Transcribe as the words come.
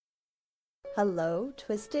Hello,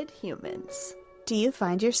 Twisted Humans. Do you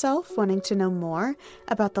find yourself wanting to know more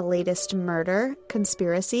about the latest murder,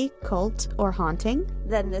 conspiracy, cult, or haunting?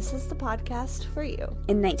 Then this is the podcast for you.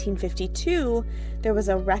 In 1952, there was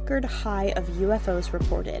a record high of UFOs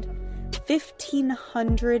reported.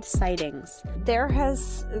 1,500 sightings. There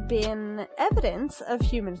has been evidence of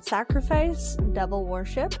human sacrifice, devil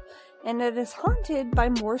worship, and it is haunted by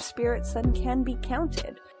more spirits than can be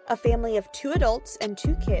counted. A family of 2 adults and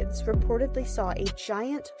 2 kids reportedly saw a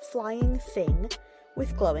giant flying thing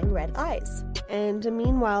with glowing red eyes. And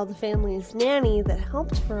meanwhile, the family's nanny that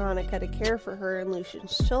helped Veronica to care for her and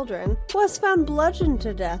Lucian's children was found bludgeoned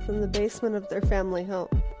to death in the basement of their family home.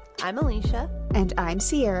 I'm Alicia. And I'm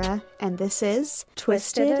Sierra, and this is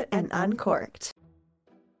Twisted and Uncorked.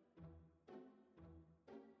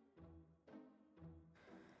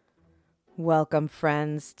 Welcome,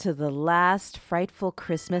 friends, to the last Frightful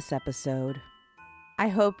Christmas episode. I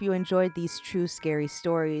hope you enjoyed these true scary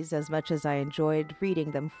stories as much as I enjoyed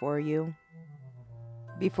reading them for you.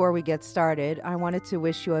 Before we get started, I wanted to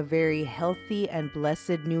wish you a very healthy and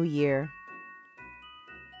blessed new year.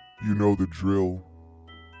 You know the drill.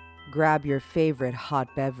 Grab your favorite hot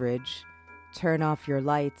beverage, turn off your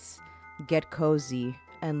lights, get cozy,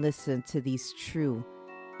 and listen to these true,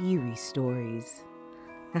 eerie stories.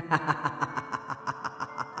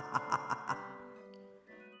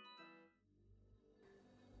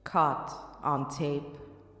 Caught on tape.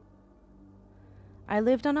 I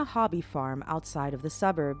lived on a hobby farm outside of the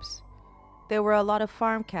suburbs. There were a lot of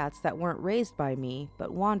farm cats that weren't raised by me,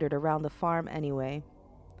 but wandered around the farm anyway.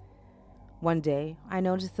 One day, I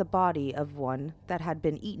noticed the body of one that had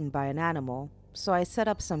been eaten by an animal, so I set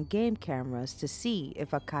up some game cameras to see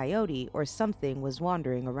if a coyote or something was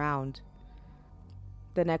wandering around.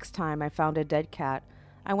 The next time I found a dead cat,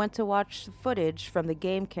 I went to watch footage from the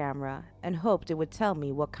game camera and hoped it would tell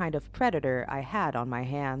me what kind of predator I had on my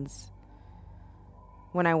hands.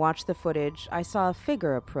 When I watched the footage, I saw a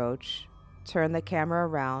figure approach, turn the camera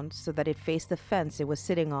around so that it faced the fence it was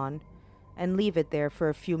sitting on, and leave it there for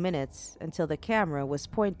a few minutes until the camera was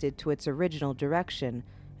pointed to its original direction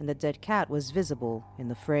and the dead cat was visible in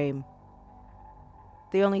the frame.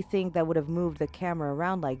 The only thing that would have moved the camera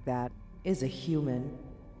around like that is a human.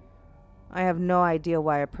 I have no idea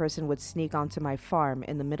why a person would sneak onto my farm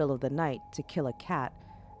in the middle of the night to kill a cat,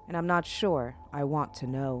 and I'm not sure I want to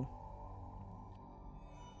know.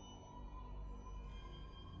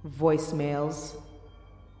 Voicemails.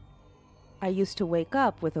 I used to wake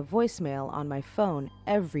up with a voicemail on my phone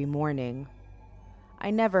every morning.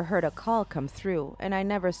 I never heard a call come through, and I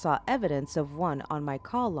never saw evidence of one on my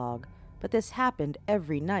call log, but this happened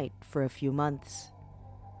every night for a few months.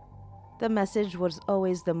 The message was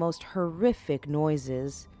always the most horrific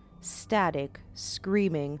noises, static,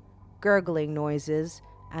 screaming, gurgling noises,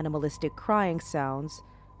 animalistic crying sounds,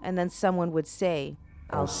 and then someone would say,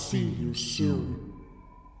 "I'll see you soon."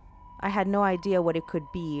 I had no idea what it could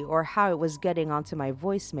be or how it was getting onto my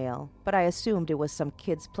voicemail, but I assumed it was some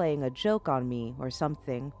kids playing a joke on me or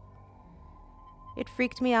something. It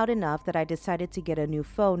freaked me out enough that I decided to get a new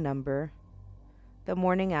phone number. The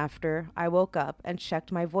morning after, I woke up and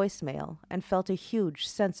checked my voicemail and felt a huge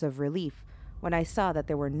sense of relief when I saw that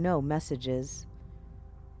there were no messages.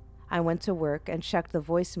 I went to work and checked the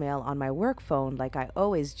voicemail on my work phone like I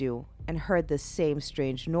always do and heard the same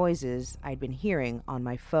strange noises I'd been hearing on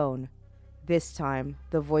my phone. This time,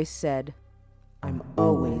 the voice said, "I'm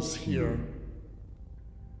always here."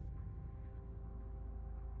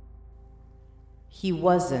 He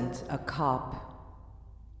wasn't a cop.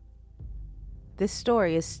 This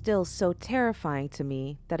story is still so terrifying to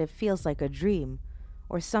me that it feels like a dream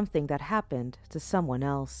or something that happened to someone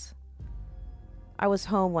else. I was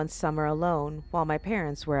home one summer alone while my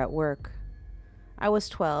parents were at work. I was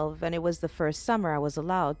 12 and it was the first summer I was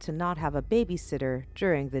allowed to not have a babysitter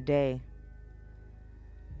during the day.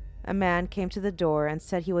 A man came to the door and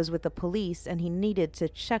said he was with the police and he needed to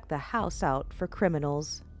check the house out for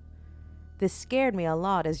criminals. This scared me a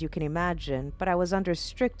lot, as you can imagine, but I was under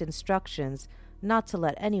strict instructions not to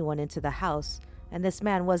let anyone into the house, and this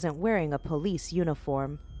man wasn't wearing a police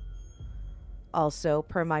uniform. Also,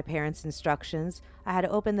 per my parents' instructions, I had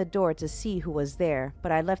opened the door to see who was there,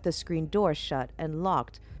 but I left the screen door shut and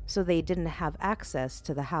locked so they didn't have access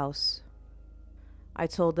to the house. I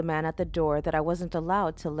told the man at the door that I wasn't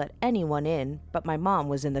allowed to let anyone in, but my mom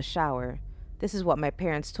was in the shower. This is what my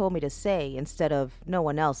parents told me to say instead of "no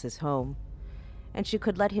one else is home," and she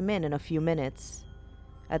could let him in a few minutes.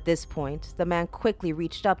 At this point, the man quickly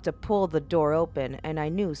reached up to pull the door open, and I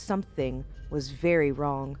knew something was very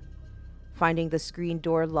wrong. Finding the screen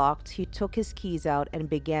door locked, he took his keys out and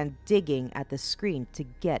began digging at the screen to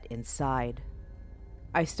get inside.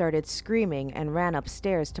 I started screaming and ran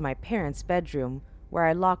upstairs to my parents' bedroom, where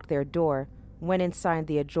I locked their door, went inside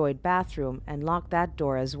the adjoined bathroom and locked that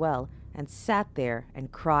door as well, and sat there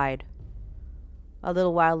and cried. A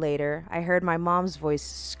little while later, I heard my mom's voice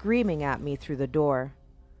screaming at me through the door.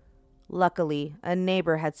 Luckily, a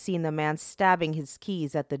neighbor had seen the man stabbing his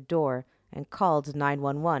keys at the door and called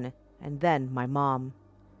 911, and then my mom.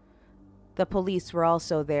 The police were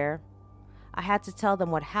also there. I had to tell them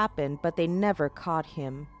what happened, but they never caught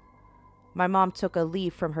him. My mom took a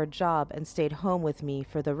leave from her job and stayed home with me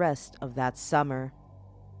for the rest of that summer.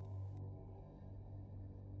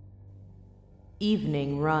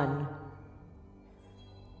 Evening run.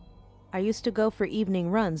 I used to go for evening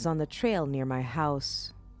runs on the trail near my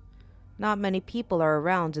house. Not many people are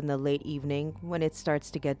around in the late evening when it starts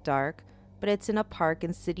to get dark, but it's in a park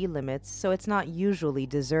in city limits, so it's not usually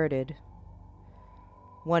deserted.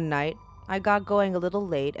 One night, I got going a little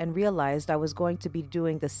late and realized I was going to be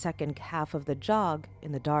doing the second half of the jog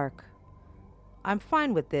in the dark. I'm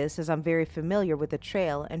fine with this as I'm very familiar with the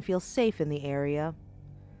trail and feel safe in the area.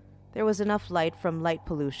 There was enough light from light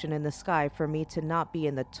pollution in the sky for me to not be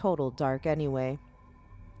in the total dark anyway.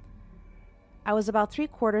 I was about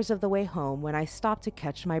 3/4 of the way home when I stopped to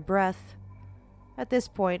catch my breath. At this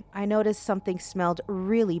point, I noticed something smelled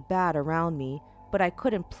really bad around me, but I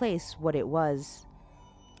couldn't place what it was.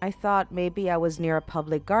 I thought maybe I was near a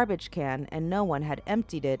public garbage can and no one had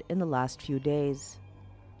emptied it in the last few days.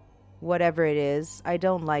 Whatever it is, I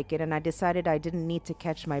don't like it, and I decided I didn't need to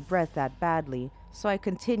catch my breath that badly, so I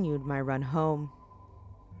continued my run home.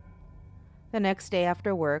 The next day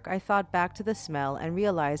after work, I thought back to the smell and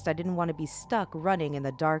realized I didn't want to be stuck running in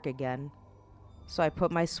the dark again. So I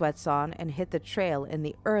put my sweats on and hit the trail in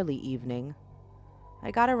the early evening.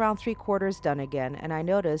 I got around 3/4 done again, and I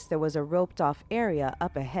noticed there was a roped-off area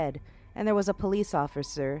up ahead, and there was a police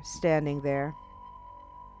officer standing there.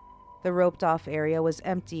 The roped-off area was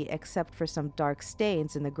empty except for some dark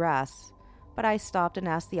stains in the grass, but I stopped and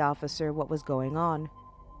asked the officer what was going on.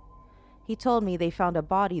 He told me they found a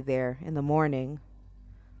body there in the morning.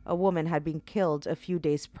 A woman had been killed a few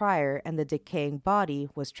days prior, and the decaying body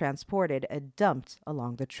was transported and dumped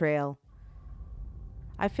along the trail.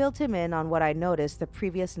 I filled him in on what I noticed the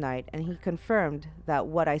previous night, and he confirmed that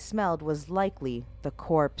what I smelled was likely the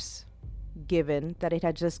corpse. Given that it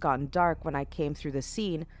had just gotten dark when I came through the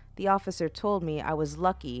scene, the officer told me I was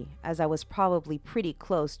lucky, as I was probably pretty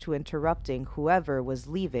close to interrupting whoever was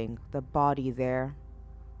leaving the body there.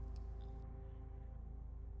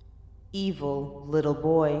 Evil little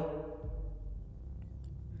boy.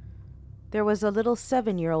 There was a little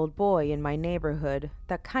 7-year-old boy in my neighborhood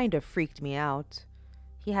that kind of freaked me out.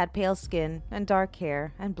 He had pale skin and dark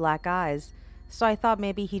hair and black eyes, so I thought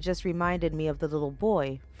maybe he just reminded me of the little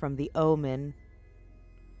boy from The Omen.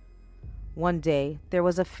 One day, there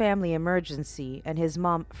was a family emergency, and his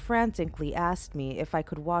mom frantically asked me if I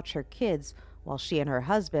could watch her kids while she and her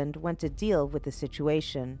husband went to deal with the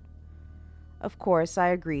situation. Of course, I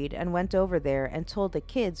agreed and went over there and told the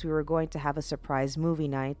kids we were going to have a surprise movie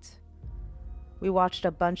night. We watched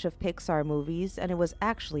a bunch of Pixar movies, and it was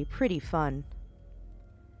actually pretty fun.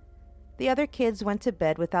 The other kids went to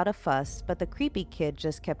bed without a fuss, but the creepy kid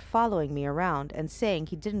just kept following me around and saying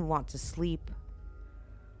he didn't want to sleep.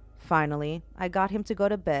 Finally, I got him to go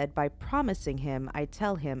to bed by promising him I'd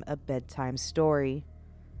tell him a bedtime story.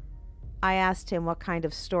 I asked him what kind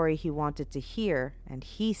of story he wanted to hear, and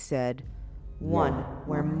he said, "One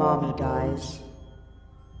where Mommy dies."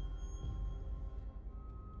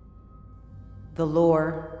 The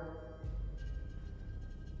lore.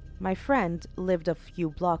 My friend lived a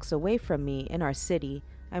few blocks away from me in our city,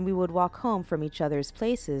 and we would walk home from each other's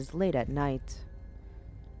places late at night.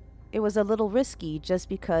 It was a little risky just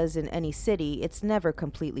because in any city it's never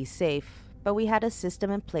completely safe, but we had a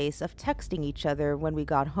system in place of texting each other when we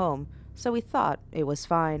got home, so we thought it was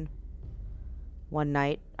fine. One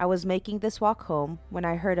night, I was making this walk home when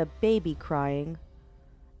I heard a baby crying.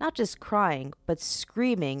 Not just crying, but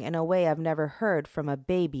screaming in a way I've never heard from a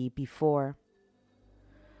baby before.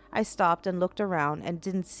 I stopped and looked around and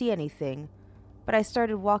didn't see anything, but I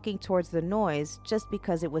started walking towards the noise just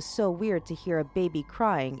because it was so weird to hear a baby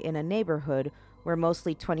crying in a neighborhood where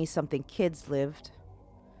mostly 20-something kids lived.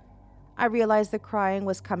 I realized the crying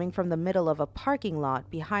was coming from the middle of a parking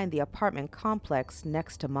lot behind the apartment complex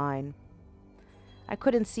next to mine. I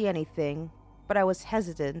couldn't see anything, but I was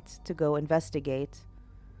hesitant to go investigate.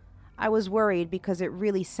 I was worried because it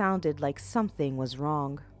really sounded like something was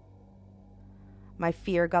wrong. My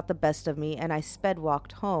fear got the best of me, and I sped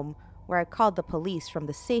walked home, where I called the police from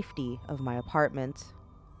the safety of my apartment.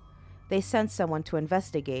 They sent someone to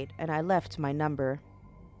investigate, and I left my number.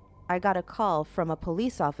 I got a call from a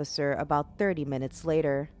police officer about 30 minutes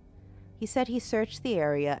later. He said he searched the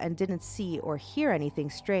area and didn't see or hear anything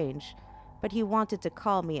strange, but he wanted to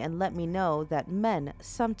call me and let me know that men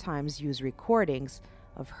sometimes use recordings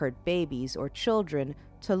of hurt babies or children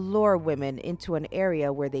to lure women into an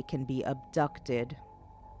area where they can be abducted.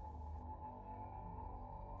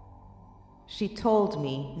 She told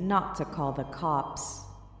me not to call the cops.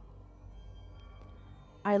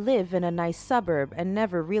 I live in a nice suburb and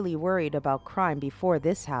never really worried about crime before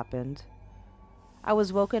this happened. I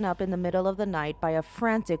was woken up in the middle of the night by a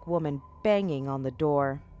frantic woman banging on the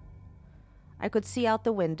door. I could see out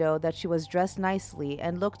the window that she was dressed nicely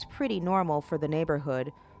and looked pretty normal for the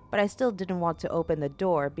neighborhood, but I still didn't want to open the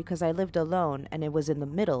door because I lived alone and it was in the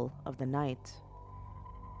middle of the night.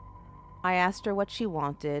 I asked her what she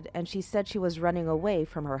wanted, and she said she was running away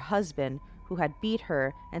from her husband, who had beat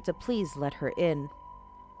her, and to please let her in.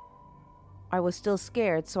 I was still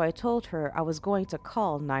scared, so I told her I was going to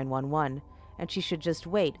call 911, and she should just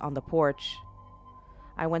wait on the porch.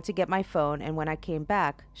 I went to get my phone, and when I came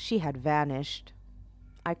back, she had vanished.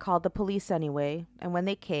 I called the police anyway, and when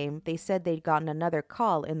they came, they said they'd gotten another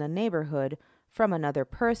call in the neighborhood from another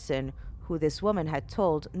person who this woman had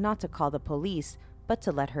told not to call the police, but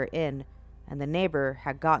to let her in, and the neighbor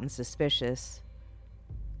had gotten suspicious.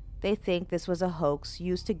 They think this was a hoax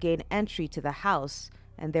used to gain entry to the house,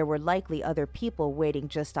 and there were likely other people waiting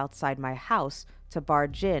just outside my house to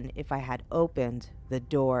barge in if I had opened the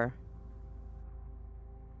door.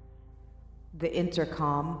 The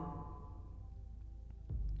intercom.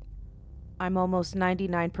 I'm almost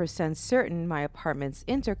 99% certain my apartment's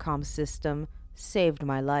intercom system saved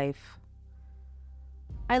my life.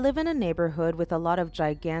 I live in a neighborhood with a lot of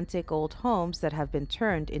gigantic old homes that have been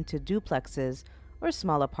turned into duplexes or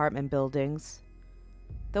small apartment buildings.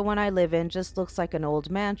 The one I live in just looks like an old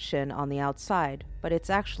mansion on the outside, but it's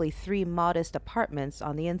actually 3 modest apartments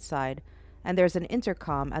on the inside, and there's an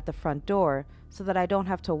intercom at the front door so that I don't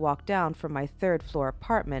have to walk down from my 3rd floor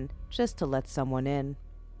apartment just to let someone in.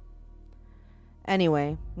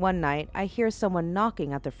 Anyway, one night I hear someone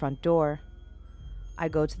knocking at the front door. I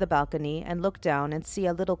go to the balcony and look down and see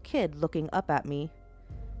a little kid looking up at me.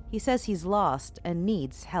 He says he's lost and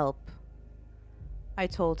needs help. I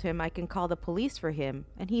told him I can call the police for him,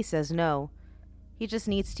 and he says no. He just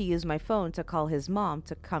needs to use my phone to call his mom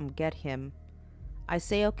to come get him. I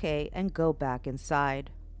say okay and go back inside.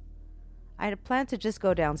 I had planned to just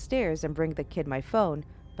go downstairs and bring the kid my phone,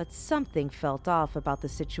 but something felt off about the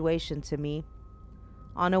situation to me.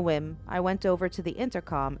 On a whim, I went over to the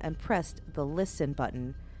intercom and pressed the listen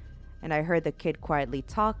button, and I heard the kid quietly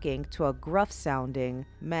talking to a gruff-sounding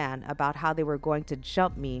man about how they were going to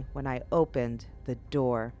jump me when I opened the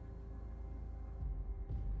door.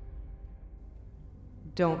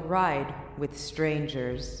 Don't ride with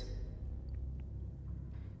strangers.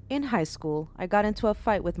 In high school, I got into a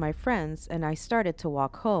fight with my friends and I started to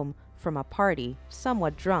walk home from a party,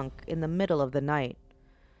 somewhat drunk, in the middle of the night.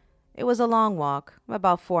 It was a long walk,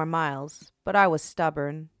 about 4 miles, but I was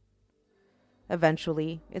stubborn.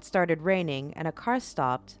 Eventually, it started raining and a car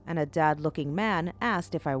stopped and a dad-looking man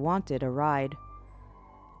asked if I wanted a ride.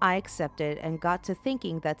 I accepted and got to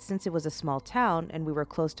thinking that since it was a small town and we were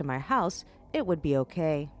close to my house, it would be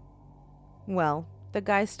okay. Well, the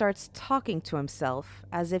guy starts talking to himself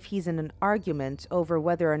as if he's in an argument over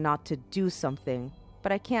whether or not to do something,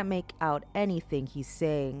 but I can't make out anything he's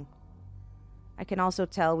saying. I can also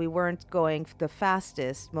tell we weren't going the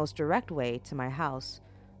fastest, most direct way to my house,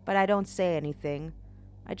 but I don't say anything.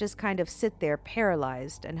 I just kind of sit there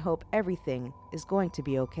paralyzed and hope everything is going to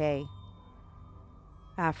be okay.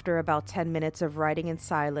 After about 10 minutes of riding in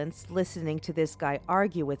silence, listening to this guy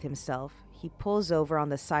argue with himself, he pulls over on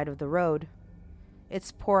the side of the road.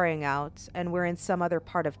 It's pouring out, and we're in some other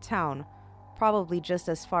part of town, probably just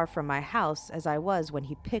as far from my house as I was when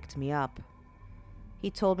he picked me up. He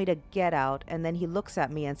told me to get out, and then he looks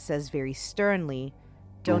at me and says very sternly,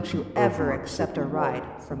 "Don't you ever accept a ride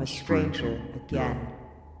from a stranger again."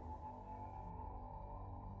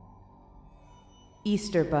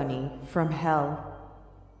 Easter Bunny from Hell.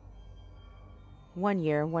 One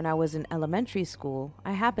year, when I was in elementary school,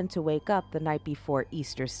 I happened to wake up the night before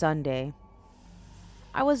Easter Sunday.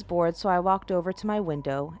 I was bored, so I walked over to my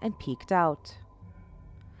window and peeked out.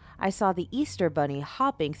 I saw the Easter Bunny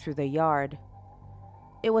hopping through the yard.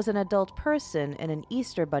 It was an adult person in an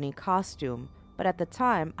Easter Bunny costume, but at the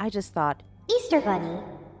time, I just thought, Easter Bunny.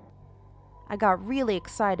 I got really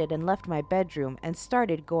excited and left my bedroom and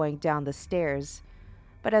started going down the stairs.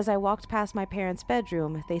 But as I walked past my parents'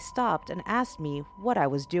 bedroom, they stopped and asked me what I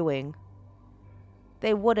was doing.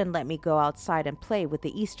 They wouldn't let me go outside and play with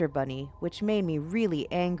the Easter Bunny, which made me really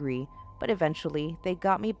angry, but eventually they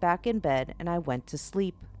got me back in bed and I went to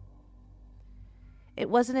sleep. It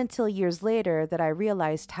wasn't until years later that I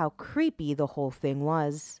realized how creepy the whole thing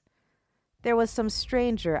was. There was some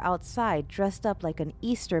stranger outside dressed up like an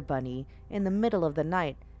Easter bunny in the middle of the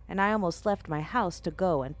night, and I almost left my house to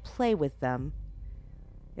go and play with them.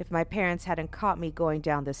 If my parents hadn't caught me going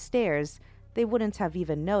down the stairs, they wouldn't have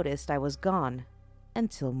even noticed I was gone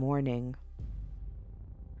until morning.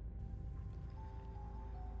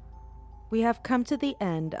 We have come to the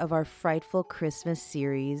end of our Frightful Christmas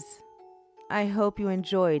series. I hope you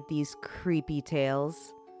enjoyed these creepy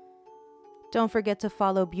tales. Don't forget to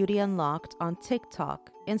follow Beauty Unlocked on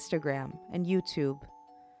TikTok, Instagram, and YouTube.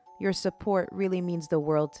 Your support really means the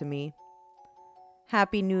world to me.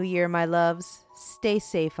 Happy New Year, my loves. Stay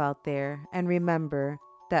safe out there, and remember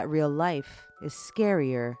that real life is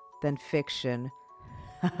scarier than fiction.